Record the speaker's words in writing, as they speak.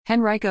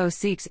Henrico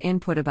seeks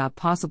input about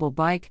possible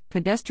bike,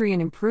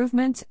 pedestrian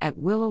improvements at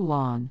Willow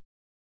Lawn.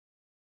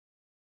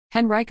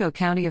 Henrico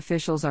County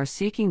officials are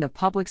seeking the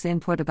public's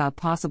input about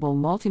possible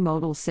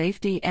multimodal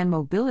safety and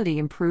mobility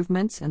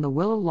improvements in the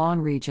Willow Lawn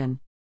region.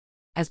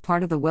 As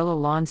part of the Willow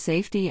Lawn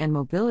Safety and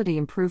Mobility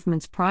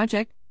Improvements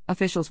Project,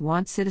 officials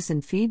want citizen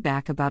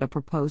feedback about a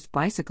proposed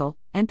bicycle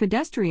and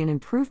pedestrian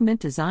improvement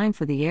design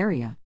for the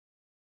area.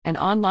 An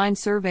online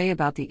survey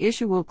about the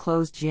issue will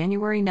close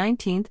January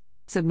 19.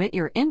 Submit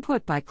your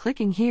input by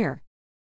clicking here.